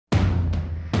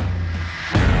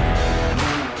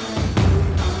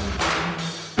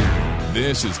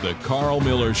This is the Karl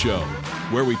Miller Show,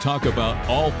 where we talk about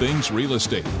all things real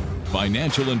estate,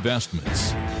 financial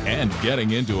investments, and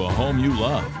getting into a home you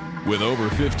love. With over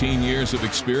 15 years of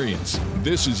experience,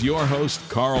 this is your host,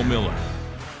 Karl Miller.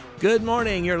 Good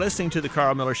morning. You're listening to the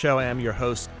Karl Miller Show. I am your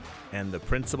host and the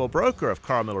principal broker of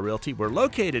Karl Miller Realty. We're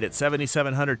located at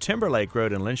 7700 Timberlake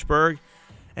Road in Lynchburg,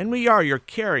 and we are your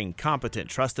caring, competent,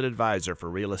 trusted advisor for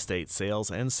real estate sales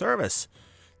and service.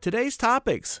 Today's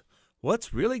topics: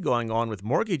 what's really going on with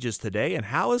mortgages today, and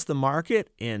how is the market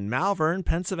in Malvern,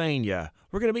 Pennsylvania?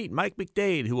 We're going to meet Mike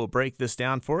McDaid, who will break this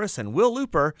down for us, and Will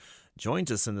Luper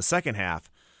joins us in the second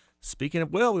half. Speaking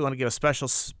of Will, we want to give a special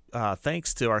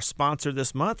thanks to our sponsor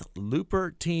this month,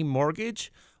 Luper Team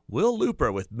Mortgage. Will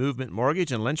Luper with Movement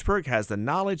Mortgage in Lynchburg has the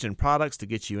knowledge and products to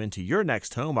get you into your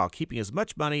next home while keeping as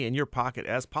much money in your pocket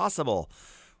as possible.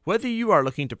 Whether you are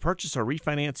looking to purchase or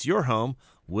refinance your home,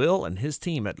 Will and his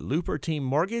team at Luper Team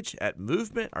Mortgage at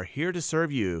Movement are here to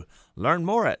serve you. Learn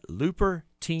more at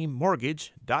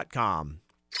luperteammortgage.com.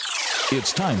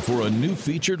 It's time for a new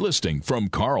featured listing from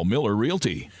Karl Miller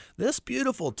Realty. This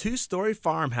beautiful two-story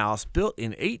farmhouse built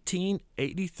in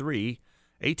 1823,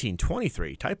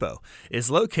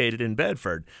 is located in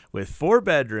Bedford with 4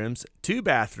 bedrooms, 2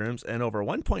 bathrooms, and over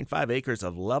 1.5 acres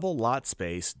of level lot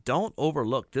space. Don't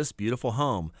overlook this beautiful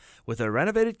home. With a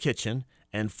renovated kitchen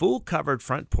and full covered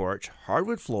front porch,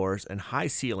 hardwood floors, and high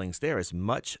ceilings, there is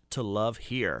much to love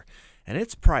here. And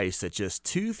it's priced at just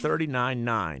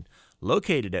 $239,900.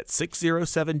 Located at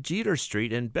 607 Jeter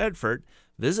Street in Bedford.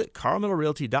 Visit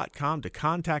karlmillerrealty.com to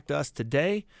contact us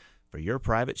today for your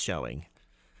private showing.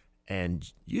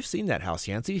 And you've seen that house,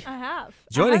 Yancy. I have.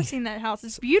 I have seen that house.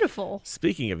 It's beautiful.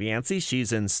 Speaking of Yancy,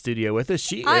 she's in studio with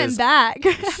us. I'm back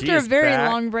after a very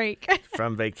long break.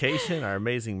 From vacation, our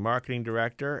amazing marketing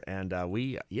director. And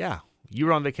you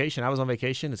were on vacation. I was on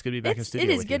vacation. It's good to be back in studio.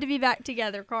 It is good to be back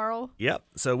together, Karl. Yep.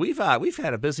 So we've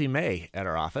had a busy May at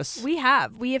our office. We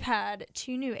have had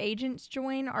 2 new agents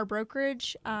join our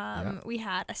brokerage. We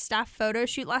had a staff photo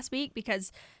shoot last week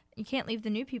because you can't leave the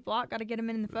new people out. Got to get them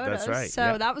in the photos. That's right.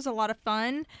 So that was a lot of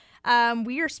fun.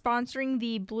 We are sponsoring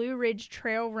the Blue Ridge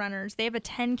Trail Runners. They have a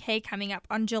 10K coming up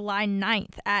on July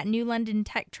 9th at New London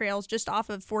Tech Trails just off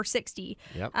of 460.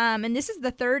 Yep. And this is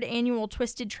the 3rd annual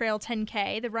Twisted Trail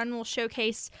 10K. The run will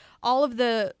showcase all of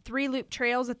the 3-loop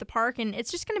trails at the park, and it's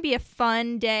just going to be a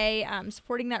fun day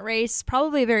supporting that race.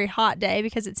 Probably a very hot day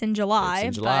because it's in July. It's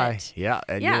in July, yeah.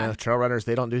 And, you know, trail runners,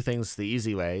 they don't do things the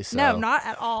easy way. So. No, not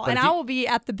at all. And I will be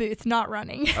at the booth, not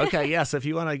running. Okay, yeah. So if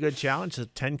you want a good challenge, a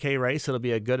 10K race, it'll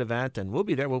be a good event, and we'll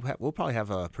be there. We'll probably have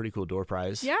a pretty cool door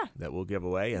prize that we'll give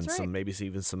away, and maybe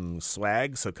even some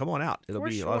swag. So come on out. It'll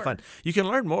be a lot of fun. You can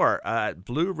learn more at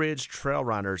Blue Ridge Trail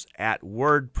Runners at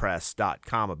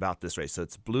WordPress.com about this race. So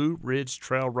it's Blue Ridge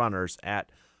Trail Runners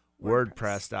at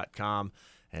WordPress.com.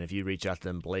 And if you reach out to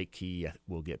them, Blake, he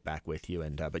will get back with you.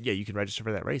 And but you can register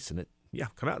for that race, and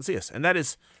come out and see us. And that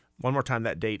is, one more time,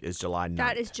 that date is July 9th.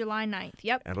 That is July 9th.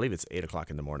 Yep. And I believe it's 8:00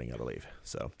 in the morning. I believe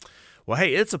so. Well,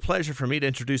 hey, it's a pleasure for me to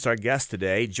introduce our guest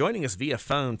today. Joining us via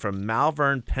phone from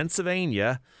Malvern,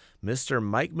 Pennsylvania, Mr.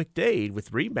 Mike McDaid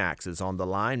with RE/MAX is on the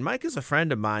line. Mike is a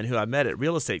friend of mine who I met at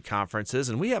real estate conferences,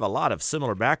 and we have a lot of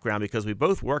similar background because we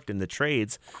both worked in the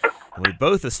trades, and we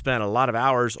both have spent a lot of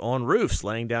hours on roofs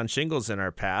laying down shingles in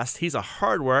our past. He's a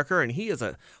hard worker, and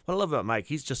what I love about Mike,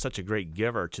 he's just such a great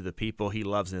giver to the people he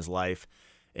loves in his life,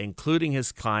 including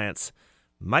his clients.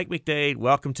 Mike McDaid,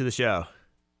 welcome to the show.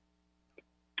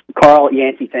 Karl,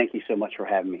 Yancy, thank you so much for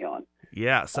having me on.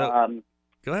 Yeah, so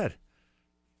go ahead.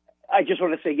 I just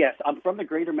want to say, yes, I'm from the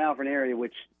greater Malvern area,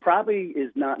 which probably is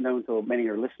not known to many of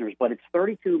your listeners, but it's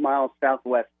 32 miles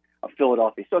southwest of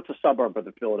Philadelphia. So it's a suburb of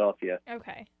the Philadelphia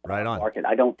right on. market.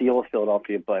 I don't deal with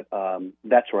Philadelphia, but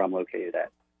that's where I'm located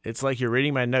at. It's like you're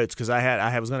reading my notes because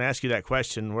I was going to ask you that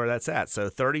question where that's at. So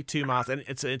 32 miles, and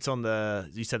it's on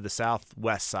you said the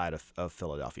southwest side of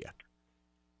Philadelphia.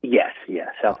 Yes,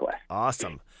 southwest.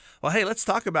 Awesome. Well, hey, let's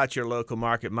talk about your local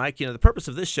market, Mike. You know, the purpose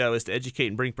of this show is to educate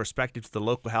and bring perspective to the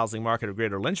local housing market of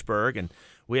Greater Lynchburg, and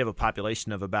we have a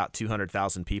population of about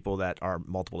 200,000 people that our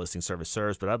multiple listing service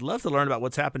serves. But I'd love to learn about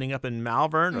what's happening up in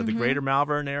Malvern or the Greater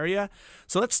Malvern area.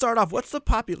 So let's start off. What's the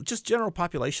just general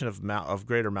population of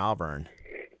Greater Malvern?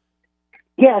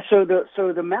 Yeah, so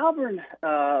the Malvern,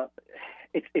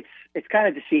 it's kind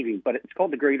of deceiving, but it's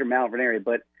called the Greater Malvern area,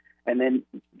 and then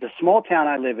the small town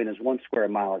I live in is 1 square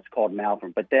mile. It's called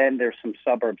Malvern. But then there's some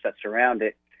suburbs that surround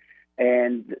it.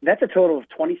 And that's a total of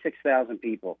 26,000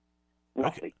 people,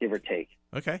 roughly, give or take.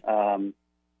 Okay.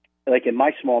 Like in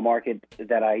my small market that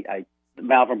the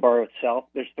Malvern borough itself,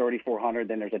 there's 3,400.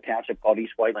 Then there's a township called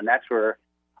East Whiteland. That's where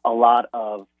a lot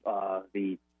of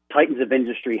the titans of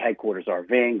industry headquarters are,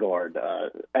 Vanguard,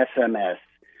 SMS.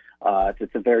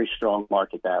 It's a very strong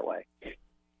market that way.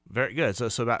 Very good.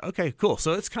 So about, okay, cool.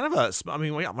 So it's kind of I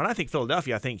mean, when I think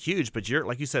Philadelphia, I think huge, but you're,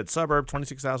 like you said, suburb,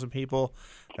 26,000 people.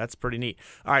 That's pretty neat.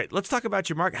 All right, let's talk about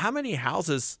your market. How many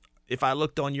houses, if I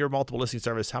looked on your multiple listing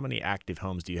service, how many active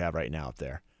homes do you have right now up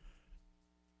there?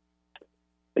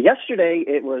 Yesterday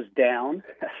it was down,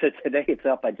 so today it's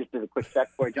up. I just did a quick check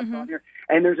before I jumped on here,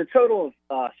 and there's a total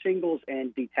of singles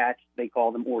and detached, they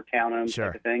call them, or townhomes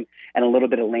type of thing, and a little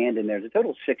bit of land in there. There's a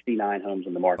total of 69 homes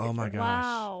in the market. Oh my gosh!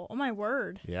 Wow! Oh my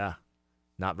word! Yeah,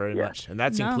 not very much, and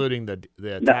that's including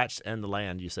the attached and the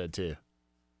land. You said too.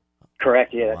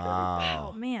 Correct. Yeah.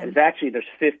 Wow, man! It's actually, there's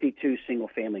 52 single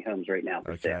family homes right now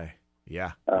for sale.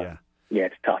 Yeah. Yeah,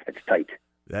 it's tough. It's tight.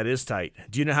 That is tight.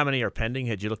 Do you know how many are pending?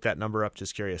 Had you looked that number up?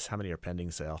 Just curious, how many are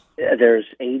pending sale? There's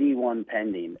 81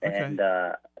 pending, and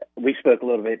we spoke a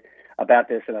little bit about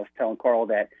this, and I was telling Karl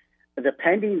that the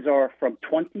pendings are from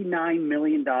 $29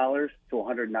 million to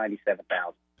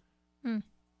 $197,000.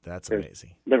 That's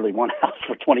amazing. Literally one house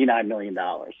for $29 million.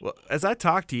 Well, as I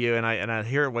talk to you and I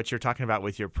hear what you're talking about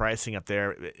with your pricing up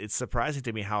there, it's surprising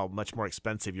to me how much more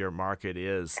expensive your market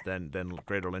is than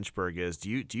Greater Lynchburg is. Do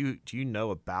you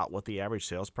know about what the average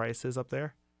sales price is up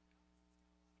there?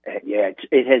 Yeah,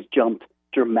 it has jumped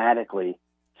dramatically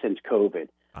since COVID,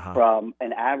 from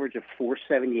an average of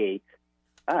 $478.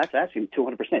 That's actually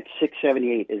 200%.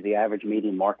 $678 is the average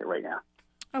median market right now.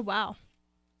 Oh wow!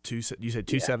 You said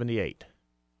 $278.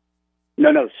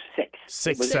 No, six.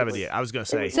 678. I was going to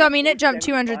say. So I mean, it jumped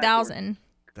 200,000.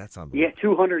 That's unbelievable. Yeah,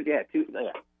 200. Yeah,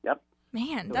 yep.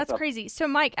 Man, that's crazy. So,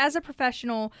 Mike, as a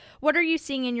professional, what are you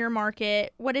seeing in your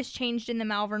market? What has changed in the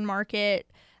Malvern market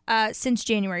since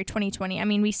January 2020? I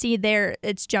mean, we see there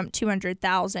it's jumped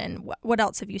 200,000. What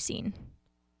else have you seen?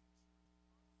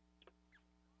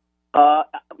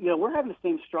 We're having the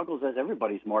same struggles as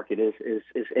everybody's market is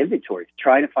inventory,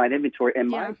 trying to find inventory. And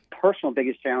my personal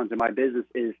biggest challenge in my business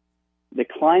is the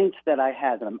clients that I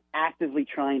have that I'm actively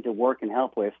trying to work and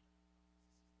help with,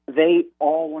 they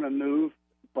all want to move,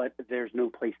 but there's no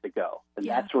place to go. And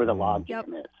that's where the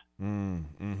logjam is.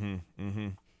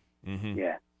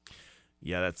 Yeah.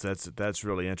 Yeah, that's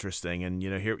really interesting. And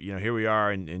here we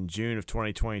are in June of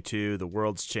 2022. The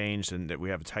world's changed, and we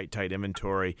have a tight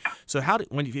inventory. So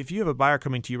if you have a buyer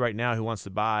coming to you right now who wants to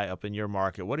buy up in your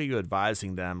market, what are you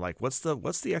advising them? Like, what's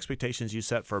the expectations you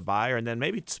set for a buyer, and then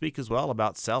maybe speak as well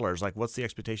about sellers. Like, what's the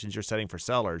expectations you're setting for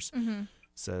sellers? Mm-hmm.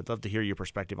 So I'd love to hear your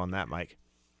perspective on that, Mike.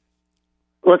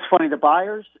 Well, it's funny. The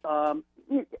buyers,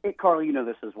 Karl, you know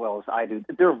this as well as I do.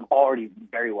 They're already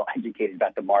very well educated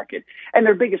about the market. And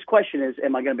their biggest question is,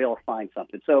 am I going to be able to find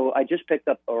something? So I just picked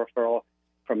up a referral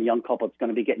from a young couple that's going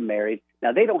to be getting married.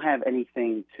 Now, they don't have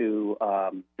anything to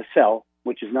sell,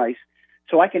 which is nice.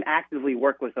 So I can actively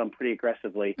work with them pretty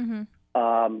aggressively. Mm-hmm.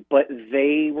 But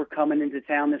they were coming into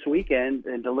town this weekend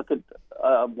and to look at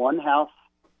one house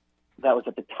that was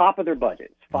at the top of their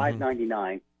budget. It's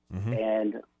 $599. Mm-hmm.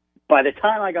 And by the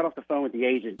time I got off the phone with the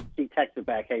agent, he texted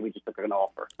back, "Hey, we just took an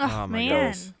offer." Oh my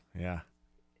man! Yeah.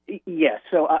 Yeah.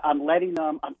 So I'm letting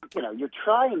them. You're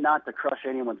trying not to crush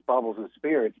anyone's bubbles and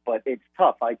spirits, but it's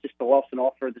tough. I just lost an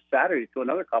offer this Saturday to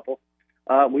another couple.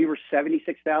 We were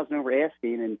 $76,000 over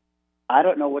asking, and I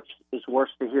don't know which is worse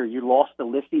to hear. You lost the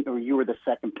listing, or you were the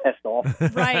second best offer.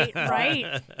 Right.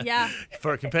 Yeah.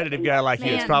 For a competitive guy like you,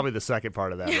 it's probably the second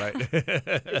part of that, right?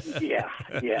 Yeah.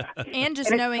 And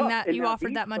just knowing that you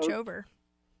offered that much over.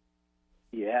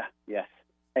 Yeah, yes.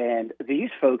 And these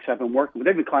folks I've been working with,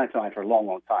 they've been clients of mine for a long,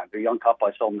 long time. They're a young couple.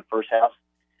 I sold them the first house.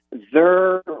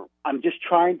 I'm just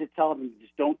trying to tell them,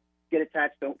 just don't get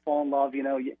attached, don't fall in love.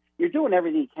 You're doing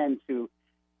everything you can to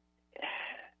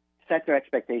set their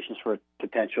expectations for a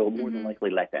potential more than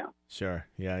likely letdown. Sure.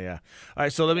 Yeah. All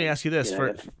right. So let me ask you this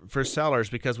for sellers,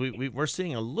 because we're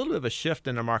seeing a little bit of a shift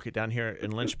in the market down here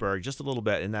in Lynchburg, just a little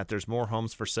bit, in that there's more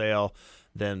homes for sale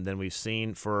than we've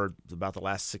seen for about the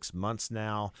last 6 months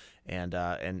now, and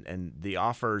the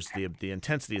offers, the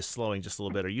intensity is slowing just a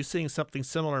little bit. Are you seeing something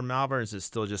similar in Malvern? Or is it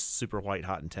still just super white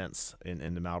hot intense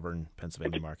in the Malvern,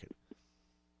 Pennsylvania market?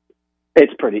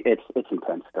 It's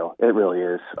intense still. It really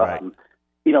is. Right. And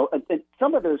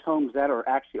some of those homes that are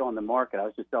actually on the market, I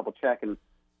was just double checking,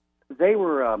 they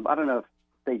were, I don't know if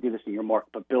they do this in your market,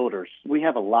 but builders, we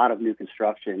have a lot of new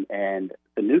construction, and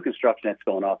the new construction that's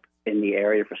going up in the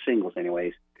area for singles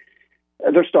anyways,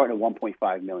 they're starting at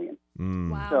 $1.5 million.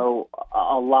 Wow. So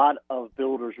a lot of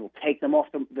builders will take them off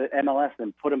the MLS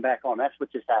and put them back on. That's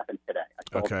what just happened today. I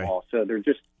told them all. So they're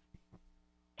just...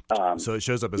 so it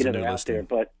shows up as a new listing. There,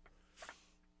 but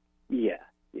yeah.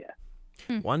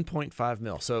 1.5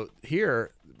 mil. So here,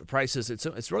 prices,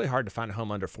 it's really hard to find a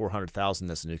home under $400,000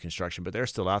 that's new construction, but they're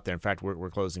still out there. In fact, we're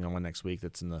closing on one next week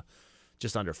that's in the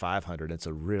just under $500,000. It's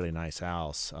a really nice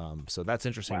house. So that's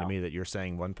interesting to me that you're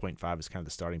saying 1.5 is kind of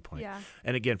the starting point. Yeah.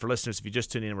 And again, for listeners, if you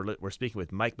just tune in, we're speaking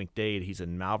with Mike McDaid. He's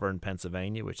in Malvern,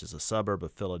 Pennsylvania, which is a suburb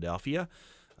of Philadelphia,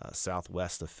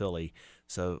 southwest of Philly.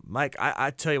 So, Mike,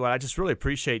 I tell you what, I just really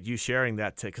appreciate you sharing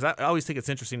that, because I always think it's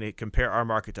interesting to compare our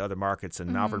market to other markets.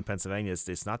 And Malvern, Pennsylvania,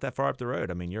 it's not that far up the road.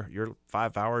 I mean, you're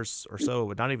 5 hours or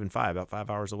so, not even 5, about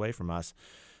 5 hours away from us.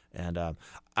 And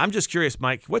I'm just curious,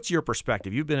 Mike, what's your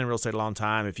perspective? You've been in real estate a long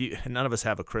time. None of us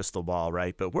have a crystal ball,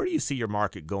 right? But where do you see your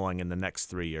market going in the next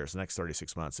 3 years, the next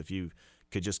 36 months? If you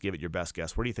could just give it your best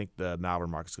guess, where do you think the Malvern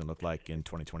market's going to look like in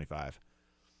 2025?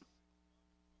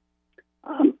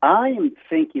 I am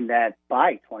thinking that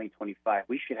by 2025,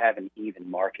 we should have an even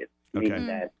market, meaning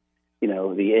that,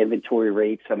 the inventory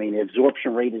rates, the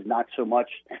absorption rate is not so much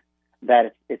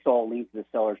that it's all linked to the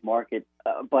seller's market,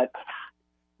 but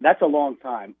that's a long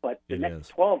time. But the next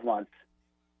 12 months,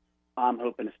 I'm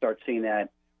hoping to start seeing that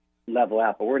level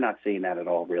out, but we're not seeing that at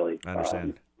all, really. I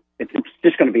understand. It's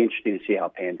just going to be interesting to see how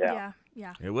it pans out.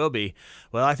 Yeah. It will be.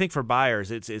 Well, I think for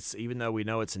buyers, it's even though we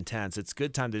know it's intense, it's a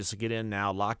good time to just get in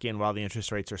now, lock in while the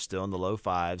interest rates are still in the low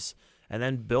 5s, and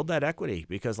then build that equity.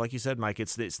 Because, like you said, Mike,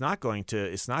 it's not going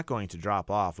to drop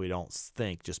off. We don't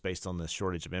think, just based on the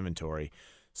shortage of inventory.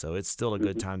 So it's still a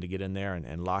good time to get in there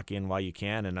and lock in while you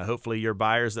can. And hopefully your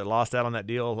buyers that lost out on that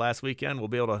deal last weekend will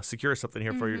be able to secure something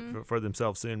here for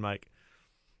themselves soon, Mike.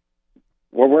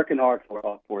 We're working hard for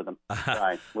them.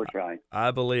 We're trying.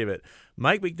 I believe it.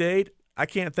 Mike McDaid, I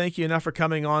can't thank you enough for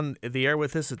coming on the air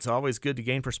with us. It's always good to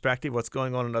gain perspective, what's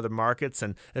going on in other markets.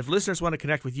 And if listeners want to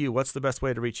connect with you, what's the best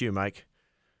way to reach you, Mike?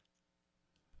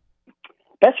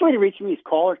 Best way to reach me is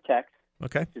call or text.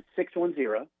 Okay. It's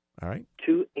 610 All right.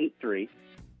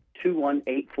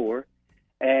 283-2184.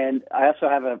 And I also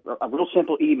have a real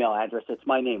simple email address. It's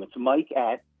my name. It's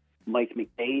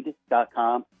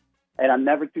mike@mikemcdaid.com. And I'm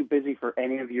never too busy for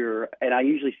any of your, and I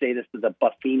usually say this to the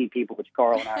Buffini people, which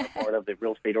Karl and I are part of, the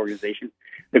real estate organization,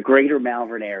 the greater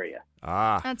Malvern area.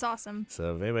 That's awesome.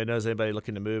 So if anybody knows anybody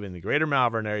looking to move in the greater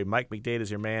Malvern area, Mike McDaid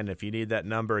is your man. If you need that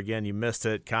number, again, you missed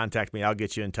it, contact me. I'll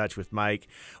get you in touch with Mike.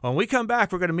 When we come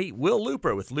back, we're going to meet Will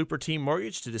Luper with Luper Team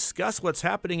Mortgage to discuss what's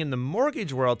happening in the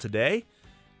mortgage world today.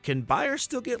 Can buyers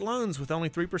still get loans with only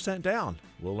 3% down?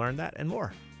 We'll learn that and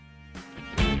more.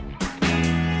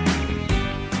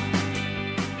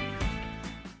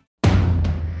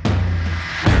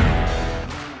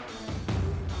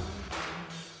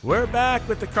 We're back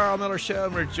with the Karl Miller Show,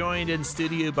 and we're joined in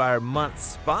studio by our month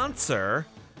sponsor,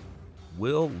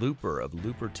 Will Luper of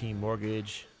Luper Team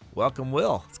Mortgage. Welcome,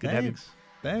 Will. It's good to have you.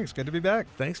 Thanks. Good to be back.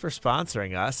 Thanks for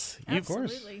sponsoring us.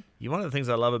 Absolutely. One of the things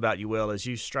I love about you, Will, is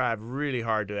you strive really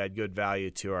hard to add good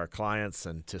value to our clients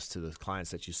and just to the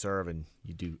clients that you serve, and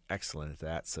you do excellent at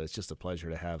that. So it's just a pleasure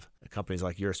to have companies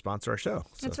like yours sponsor our show.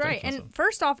 So that's right. And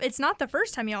first off, it's not the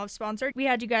first time y'all have sponsored. We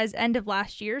had you guys end of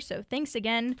last year, so thanks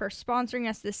again for sponsoring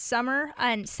us this summer.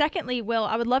 And secondly, Will,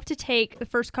 I would love to take the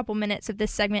first couple minutes of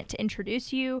this segment to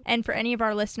introduce you, and for any of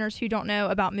our listeners who don't know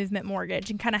about Movement Mortgage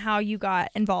and kind of how you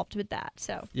got involved with that.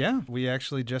 So yeah, we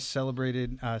actually just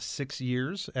celebrated 6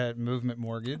 years at Movement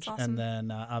Mortgage. That's awesome. And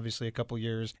then obviously a couple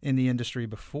years in the industry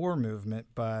before Movement.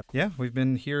 But yeah, we've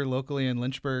been here locally in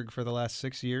Lynchburg for the last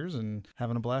 6 years and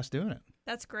having a blast doing it.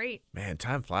 that's great. Man,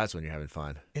 time flies when you're having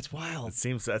fun. It's wild. It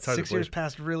seems that's hard 6 to believe. years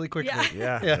passed really quickly.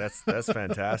 Yeah. That's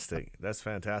fantastic. That's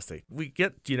fantastic. We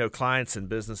get, clients and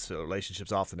business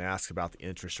relationships often ask about the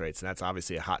interest rates, and that's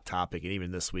obviously a hot topic. And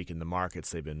even this week in the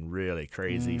markets, they've been really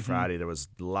crazy. Friday, there was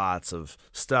lots of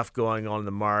stuff going on in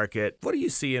the market. What are you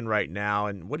seeing right now,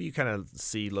 and what do you kind of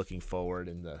see looking forward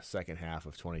in the second half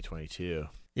of 2022?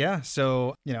 Yeah,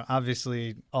 so,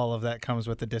 obviously all of that comes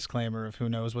with the disclaimer of who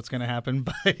knows what's going to happen,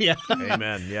 but yeah.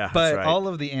 Amen, yeah, But that's right. all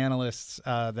of the analysts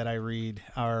that I read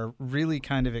are really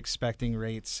kind of expecting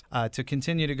rates to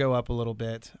continue to go up a little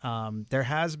bit. There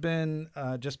has been,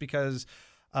 just because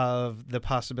of the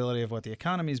possibility of what the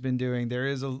economy's been doing, there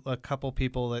is a couple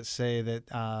people that say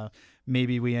that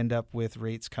maybe we end up with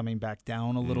rates coming back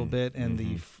down a little bit in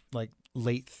the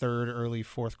late third, early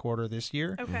fourth quarter this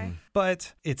year. Okay.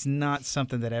 But it's not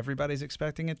something that everybody's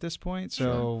expecting at this point.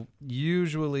 So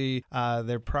usually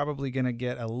they're probably going to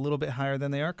get a little bit higher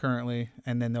than they are currently,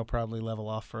 and then they'll probably level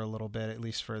off for a little bit, at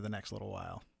least for the next little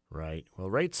while. Right. Well,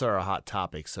 rates are a hot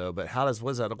topic. So, but what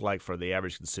does that look like for the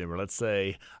average consumer? Let's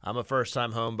say I'm a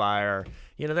first-time home buyer.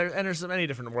 There's so many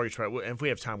different mortgage products. And if we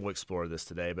have time, we'll explore this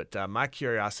today. But my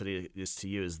curiosity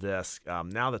is this: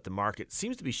 now that the market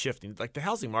seems to be shifting, like the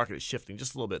housing market is shifting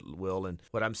just a little bit, Will. And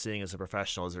what I'm seeing as a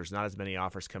professional is there's not as many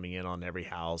offers coming in on every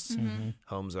house. Mm-hmm.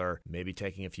 Homes are maybe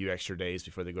taking a few extra days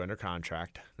before they go under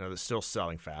contract. Now they're still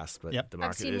selling fast, but the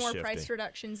market is shifting. I've seen more price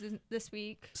reductions this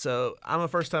week. So I'm a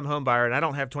first-time home buyer, and I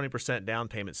don't have 20% down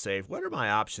payment saved. What are my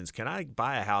options? Can I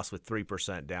buy a house with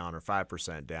 3% down or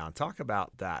 5% down? Talk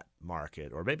about that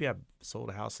market. Or maybe I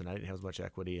sold a house and I didn't have as much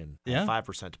equity and have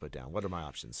 5% to put down. What are my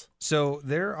options? So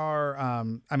there are,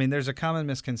 there's a common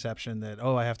misconception that,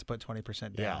 I have to put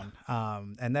 20% down.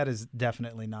 And that is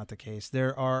definitely not the case.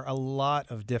 There are a lot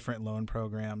of different loan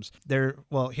programs.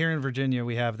 Here in Virginia,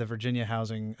 we have the Virginia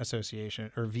Housing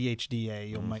Association, or VHDA.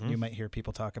 You might hear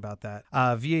people talk about that.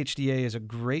 VHDA is a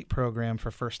great program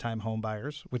for first-time home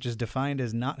buyers, which is defined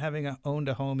as not having owned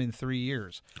a home in 3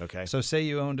 years. Okay. So say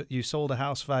you sold a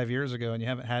house 5 years ago and you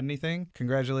haven't had anything,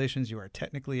 congratulations, you are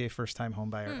technically a first-time home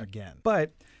buyer again.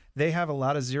 But they have a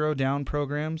lot of zero down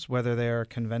programs, whether they are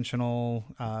conventional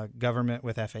government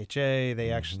with FHA. They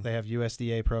have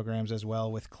USDA programs as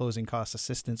well with closing cost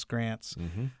assistance grants.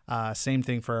 Same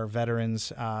thing for our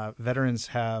veterans. Veterans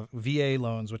have VA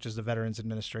loans, which is the Veterans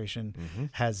Administration,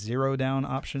 has zero down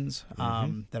options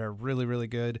that are really, really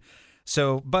good.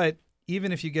 So, but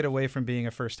even if you get away from being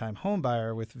a first-time home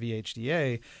buyer with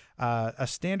VHDA, a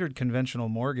standard conventional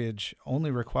mortgage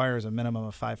only requires a minimum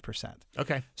of 5%.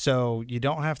 Okay. So you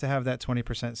don't have to have that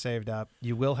 20% saved up.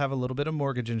 You will have a little bit of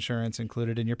mortgage insurance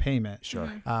included in your payment. Sure.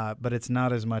 But it's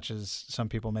not as much as some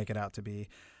people make it out to be.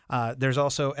 There's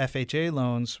also FHA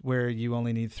loans where you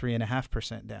only need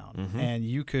 3.5% down. And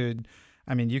you could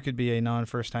be a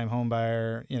non-first-time home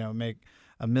buyer, make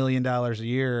 $1 million a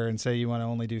year and say you want to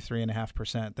only do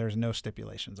 3.5%. There's no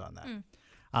stipulations on that,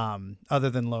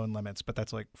 other than loan limits, but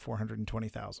that's like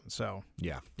 $420,000. So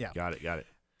yeah, got it.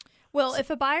 Well, if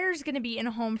a buyer's going to be in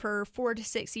a home for 4 to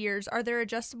 6 years, are there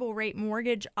adjustable rate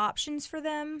mortgage options for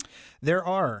them? There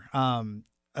are.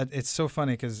 It's so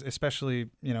funny because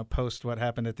especially post what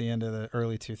happened at the end of the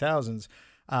early 2000s,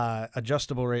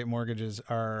 adjustable rate mortgages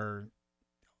are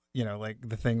like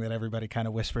the thing that everybody kind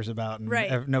of whispers about and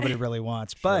nobody really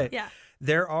wants. But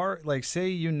there are, like, say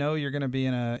you're going to be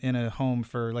in a home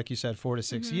for, like you said, 4 to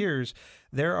 6 years.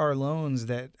 There are loans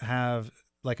that have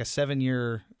like a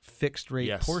 7-year fixed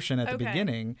rate portion at the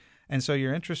beginning. And so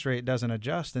your interest rate doesn't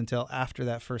adjust until after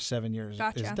that first 7 years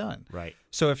is done. Right.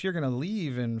 So if you're going to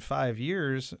leave in 5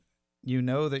 years,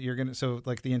 that you're going to, so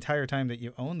like the entire time that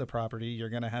you own the property, you're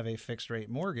going to have a fixed rate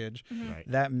mortgage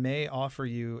that may offer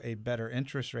you a better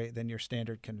interest rate than your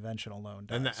standard conventional loan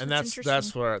does. And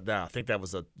that's where I think that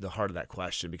was the heart of that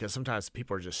question, because sometimes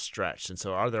people are just stretched. And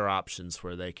so are there options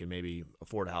where they can maybe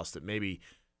afford a house that maybe,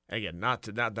 again, not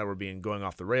that we're going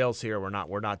off the rails here. We're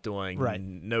not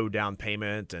doing no down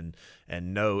payment and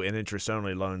no interest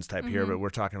only loans type here, but we're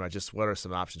talking about just what are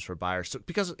some options for buyers. So,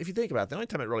 because if you think about it, the only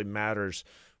time it really matters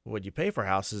what you pay for a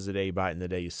house is the day you buy it and the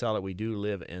day you sell it. We do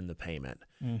live in the payment.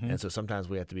 And so sometimes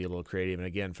we have to be a little creative. And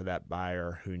again, for that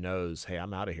buyer who knows, hey,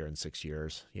 I'm out of here in 6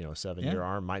 years, a 7-year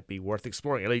arm might be worth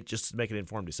exploring, at least just to make an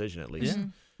informed decision at least.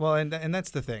 Well, and that's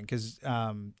the thing, because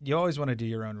you always want to do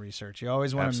your own research. You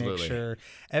always want to make sure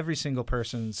every single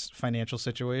person's financial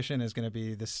situation is going to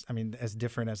be as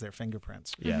different as their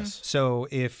fingerprints. Yes. So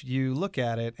if you look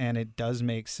at it and it does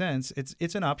make sense,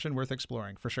 it's an option worth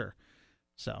exploring for sure.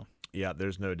 So. Yeah,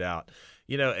 there's no doubt.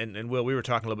 And Will, we were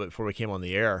talking a little bit before we came on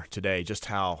the air today, just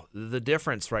how the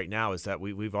difference right now is that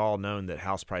we've all known that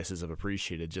house prices have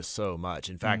appreciated just so much.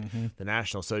 In fact, the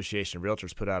National Association of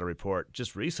Realtors put out a report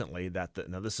just recently that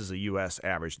now this is a U.S.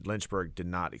 average. Lynchburg did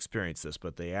not experience this,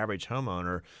 but the average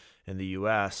homeowner in the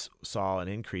U.S. saw an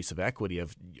increase of equity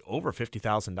of over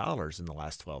 $50,000 in the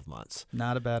last 12 months.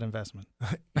 Not a bad investment.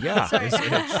 Yeah,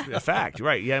 it's a fact,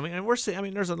 right? Yeah, and we're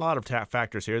seeing. There's a lot of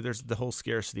factors here. There's the whole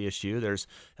scarcity issue. There's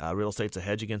real estate's a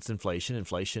hedge against inflation.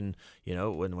 Inflation,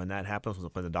 when that happens,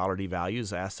 when the dollar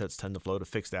devalues, assets tend to flow to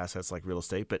fixed assets like real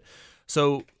estate. But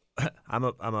so. I'm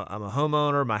a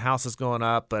homeowner. My house is going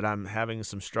up, but I'm having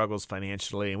some struggles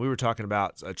financially. And we were talking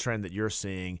about a trend that you're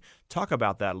seeing. Talk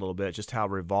about that a little bit, just how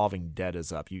revolving debt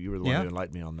is up. You were the one who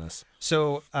enlightened me on this.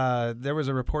 So there was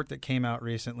a report that came out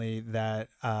recently that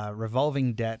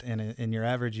revolving debt in your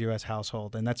average U.S.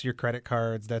 household, and that's your credit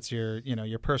cards, that's your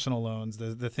personal loans,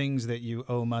 the things that you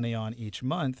owe money on each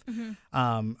month,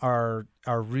 are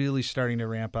really starting to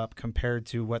ramp up compared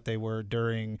to what they were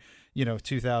during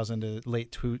 2000 to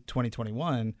late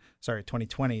 2020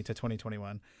 to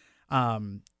 2021.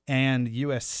 and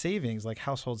U.S. savings, like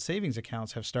household savings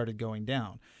accounts, have started going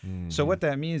down. So what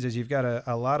that means is you've got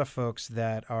a lot of folks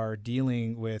that are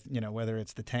dealing with, whether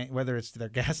it's the tank, whether it's their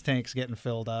gas tanks getting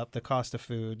filled up, the cost of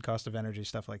food, cost of energy,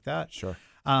 stuff like that. Sure.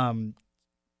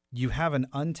 You have an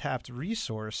untapped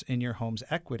resource in your home's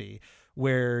equity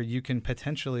where you can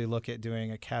potentially look at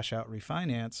doing a cash out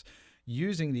refinance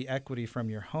using the equity from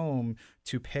your home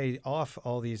to pay off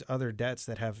all these other debts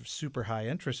that have super high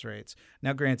interest rates.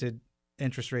 Now, granted,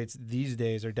 interest rates these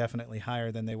days are definitely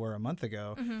higher than they were a month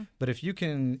ago. But if you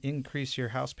can increase your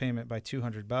house payment by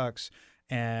 $200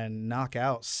 and knock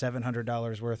out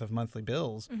 $700 worth of monthly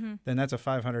bills, then that's a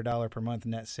 $500 per month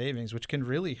net savings, which can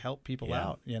really help people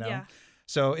out, Yeah.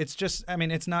 So it's just,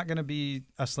 it's not going to be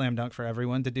a slam dunk for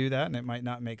everyone to do that, and it might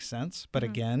not make sense. But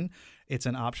again, it's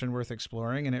an option worth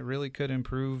exploring, and it really could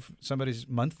improve somebody's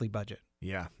monthly budget.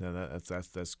 Yeah, no,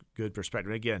 that's good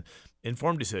perspective. Again,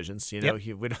 informed decisions. Yep.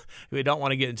 We don't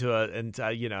want to get into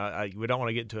we don't want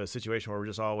to get into a situation where we're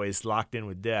just always locked in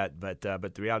with debt. But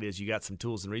the reality is, you got some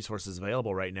tools and resources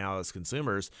available right now as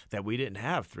consumers that we didn't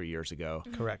have 3 years ago.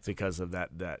 Correct. Because of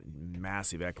that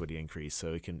massive equity increase.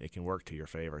 So it can work to your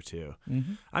favor too.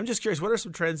 I'm just curious, what are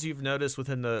some trends you've noticed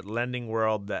within the lending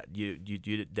world that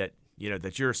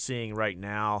that you're seeing right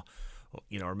now?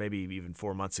 Or maybe even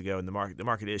 4 months ago in the market. The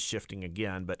market is shifting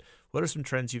again, but what are some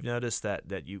trends you've noticed that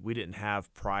we didn't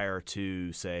have prior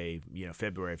to, say,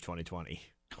 February of 2020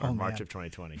 or March of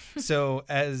 2020? So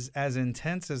as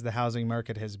intense as the housing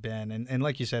market has been, and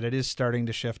like you said, it is starting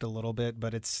to shift a little bit,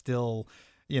 but it's still,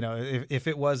 if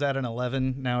it was at an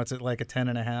 11, now it's at like a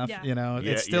 10.5. Yeah.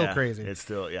 It's still crazy. It's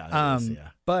still, it is.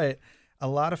 But a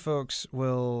lot of folks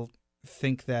will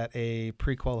think that a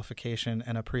pre-qualification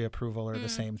and a pre-approval are the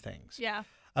same things. Yeah.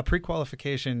 A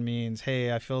pre-qualification means,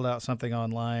 hey, I filled out something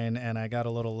online and I got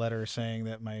a little letter saying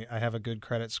that I have a good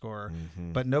credit score,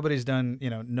 but nobody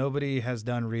has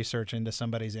done research into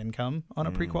somebody's income on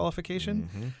a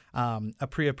pre-qualification. A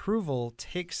pre-approval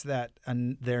takes that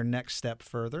their next step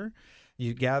further.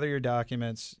 You gather your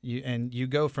documents, and you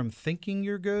go from thinking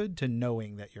you're good to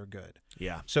knowing that you're good.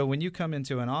 Yeah. So when you come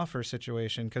into an offer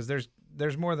situation, because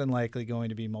there's more than likely going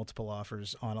to be multiple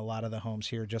offers on a lot of the homes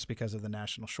here just because of the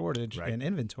national shortage in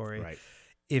inventory. Right.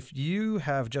 If you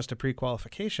have just a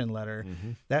pre-qualification letter,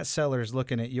 that seller's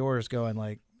looking at yours going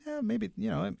like, maybe,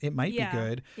 it might be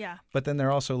good. Yeah. But then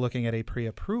they're also looking at a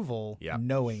pre-approval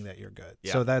knowing that you're good.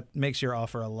 Yeah. So that makes your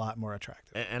offer a lot more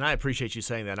attractive. And I appreciate you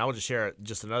saying that. And I will just share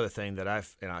just another thing that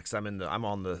because I'm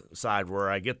on the side where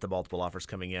I get the multiple offers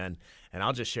coming in, and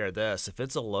I'll just share this. If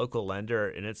it's a local lender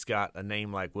and it's got a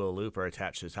name like Will Luper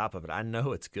attached to the top of it, I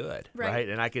know it's good, right?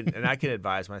 And I can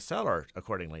advise my seller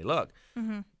accordingly. Look,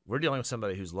 we're dealing with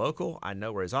somebody who's local. I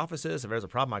know where his office is. If there's a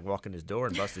problem, I can walk in his door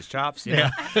and bust his chops.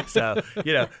 So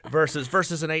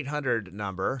versus an 800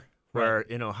 number where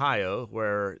in Ohio,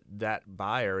 where that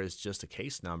buyer is just a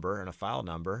case number and a file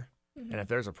number. And if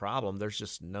there's a problem, there's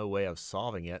just no way of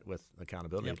solving it with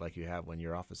accountability like you have when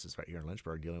your office is right here in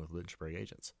Lynchburg dealing with Lynchburg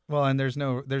agents. Well, and there's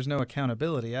no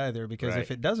accountability either, because if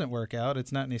it doesn't work out,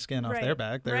 it's not any skin off their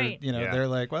back. They're they're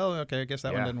like, well, okay, I guess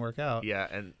that one didn't work out. Yeah,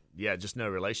 and just no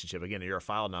relationship. Again, you're a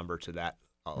file number to that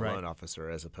loan officer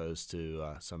as opposed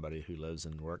to somebody who lives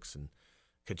and works and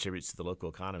contributes to the local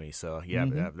economy. So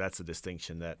that's a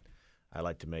distinction that I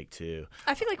like to make too.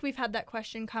 I feel like we've had that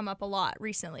question come up a lot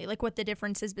recently, like what the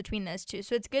difference is between those two.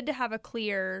 So it's good to have a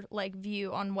clear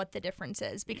view on what the difference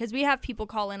is, because we have people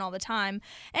call in all the time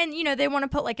and they want to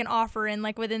put an offer in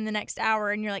within the next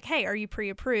hour, and you're like, hey, are you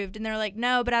pre-approved? And they're like,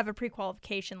 no, but I have a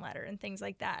pre-qualification letter and things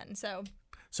like that. And so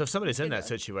if somebody's in that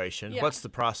situation, what's the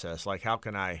process? How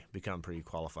can I become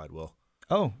pre-qualified, Will?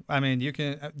 Oh, you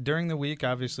can during the week.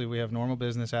 Obviously, we have normal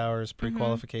business hours,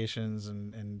 pre-qualifications,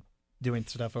 and doing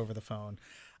stuff over the phone.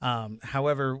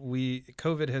 However,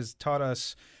 COVID has taught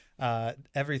us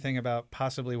everything about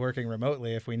possibly working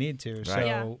remotely if we need to. Right.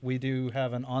 So we do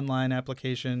have an online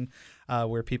application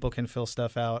where people can fill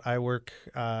stuff out. I work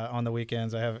on the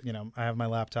weekends. I have my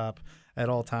laptop at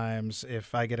all times.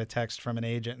 If I get a text from an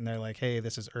agent and they're like, hey,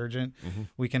 this is urgent,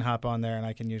 we can hop on there and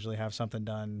I can usually have something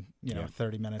done,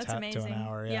 30 minutes to an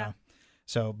hour. Yeah.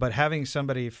 So, but having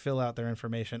somebody fill out their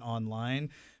information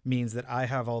online means that I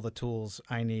have all the tools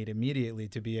I need immediately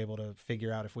to be able to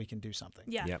figure out if we can do something.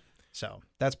 Yeah. Yep. So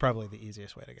that's probably the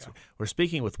easiest way to go. So we're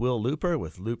speaking with Will Luper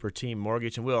with Luper Team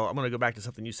Mortgage. And Will, I'm going to go back to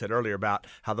something you said earlier about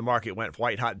how the market went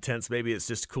white hot and tense. Maybe it's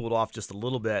just cooled off just a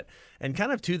little bit. And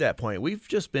kind of to that point, we've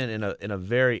just been in a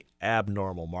very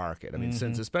abnormal market. I mean,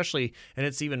 since especially, and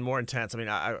it's even more intense. I mean,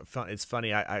 it's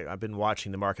funny. I've been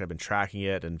watching the market. I've been tracking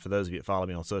it. And for those of you that follow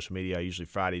me on social media, I usually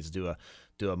Fridays do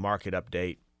a market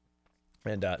update.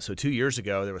 And so 2 years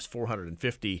ago, there was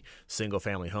 450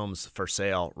 single-family homes for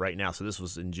sale right now. So this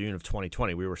was in June of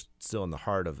 2020. We were still in the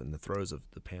throes of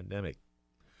the pandemic.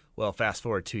 Well, fast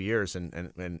forward 2 years,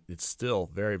 and it's still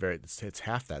very, very, it's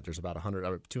half that. There's about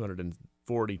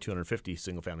 240, 250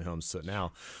 single-family homes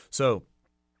now. So,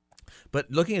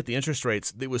 but looking at the interest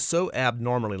rates, it was so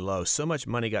abnormally low. So much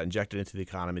money got injected into the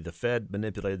economy. The Fed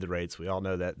manipulated the rates. We all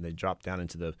know that, and they dropped down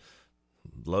into the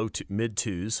mid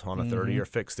twos on a 30-year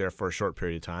fix there for a short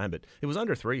period of time, but it was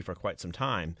under 3 for quite some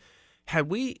time.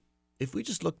 If we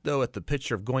just look though at the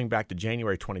picture of going back to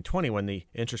January 2020, when the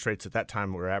interest rates at that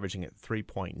time were averaging at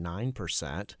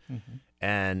 3.9%,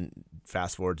 and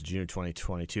fast forward to June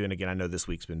 2022, and again, I know this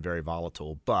week's been very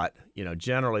volatile, but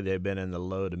generally they've been in the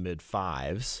low to mid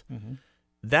 5s.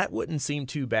 That wouldn't seem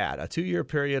too bad. A 2-year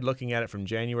period, looking at it from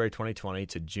January 2020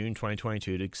 to June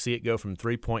 2022, to see it go from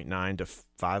 3.9 to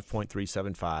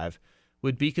 5.375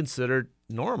 would be considered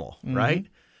normal, right?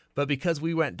 But because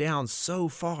we went down so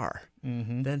far,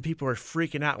 then people are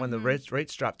freaking out when the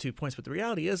rates dropped 2 points. But the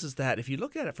reality is that if you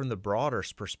look at it from the broader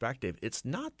perspective, it's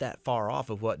not that far off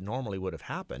of what normally would have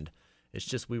happened. It's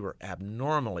just we were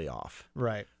abnormally off.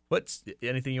 Right.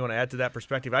 Anything you want to add to that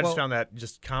perspective? I just found that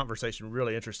conversation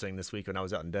really interesting this week when I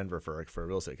was out in Denver for a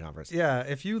real estate conference. Yeah,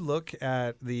 if you look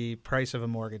at the price of a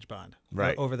mortgage bond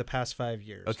over the past 5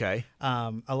 years,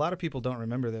 a lot of people don't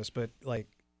remember this, but like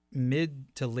mid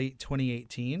to late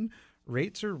 2018,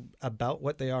 rates are about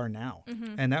what they are now,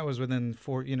 and that was within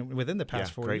the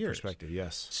past 4 years. Great perspective,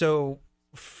 yes. So,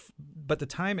 but the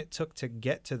time it took to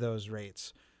get to those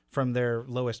rates from their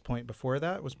lowest point before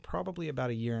that was probably about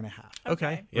a year and a half.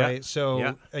 Okay. Right.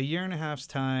 So a year and a half's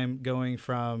time going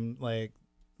from like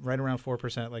right around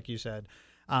 4%, like you said,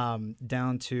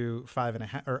 down to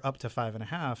 5.5 or up to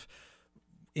 5.5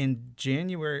 in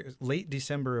January, late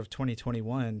December of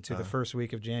 2021 to the first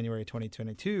week of January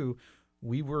 2022,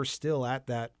 we were still at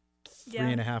that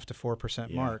 3.5 to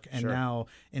 4% mark. And now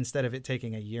instead of it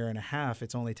taking a year and a half,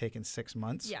 it's only taken 6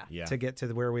 months to get to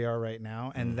where we are right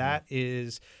now. And that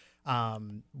is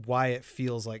why it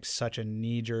feels like such a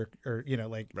knee-jerk, or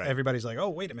everybody's like, oh,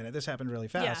 wait a minute, this happened really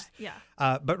fast.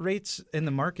 But rates in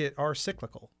the market are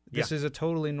cyclical. This is a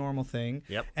totally normal thing.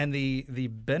 And the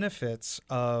benefits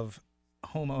of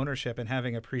home ownership and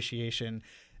having appreciation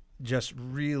just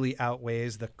really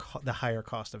outweighs the higher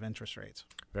cost of interest rates.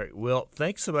 Very well.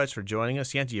 Thanks so much for joining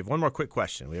us. Yancy, you have one more quick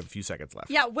question. We have a few seconds left.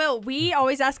 Yeah, Will, we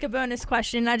always ask a bonus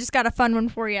question. I just got a fun one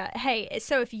for you. Hey,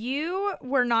 so if you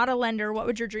were not a lender, what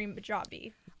would your dream job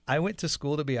be? I went to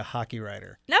school to be a hockey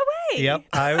writer. No way. Yep.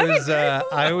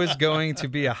 I was going to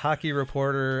be a hockey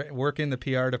reporter, work in the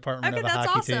PR department of a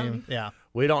hockey team. Yeah.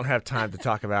 We don't have time to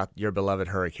talk about your beloved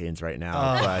Hurricanes right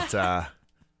now, but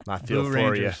I feel Blue for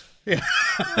Rangers. you.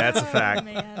 That's a fact.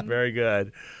 Man. Very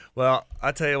good. Well,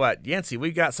 I'll tell you what, Yancy,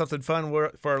 we got something fun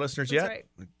for our listeners That's yet? right.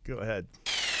 Go ahead.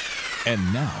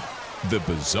 And now, the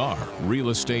bizarre real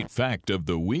estate fact of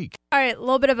the week. All right, a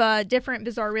little bit of a different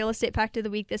bizarre real estate fact of the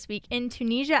week this week. In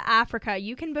Tunisia, Africa,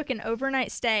 you can book an overnight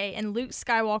stay in Luke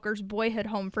Skywalker's boyhood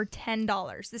home for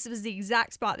 $10. This was the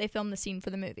exact spot they filmed the scene for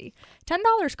the movie.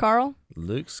 $10, Carl.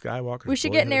 Luke Skywalker. We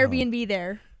should get an Airbnb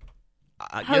there.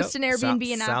 Host an Airbnb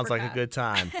in Africa. Sounds like a good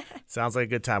time. Sounds like a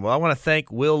good time. Well, I want to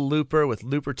thank Will Luper with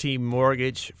Luper Team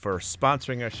Mortgage for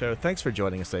sponsoring our show. Thanks for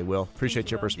joining us today, Will.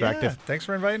 Appreciate your perspective. Yeah, thanks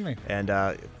for inviting me. And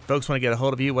folks want to get a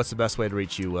hold of you. What's the best way to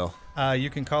reach you, Will? You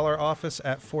can call our office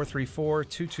at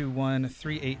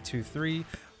 434-221-3823,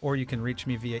 or you can reach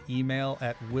me via email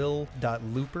at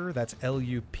will.luper, that's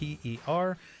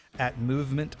Luper,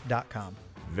 @movement.com.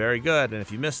 Very good. And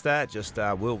if you missed that, just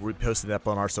we'll repost it up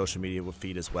on our social media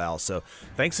feed as well. So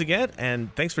thanks again,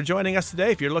 and thanks for joining us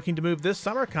today. If you're looking to move this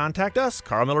summer, contact us,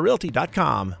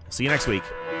 KarlMillerRealty.com. See you next week.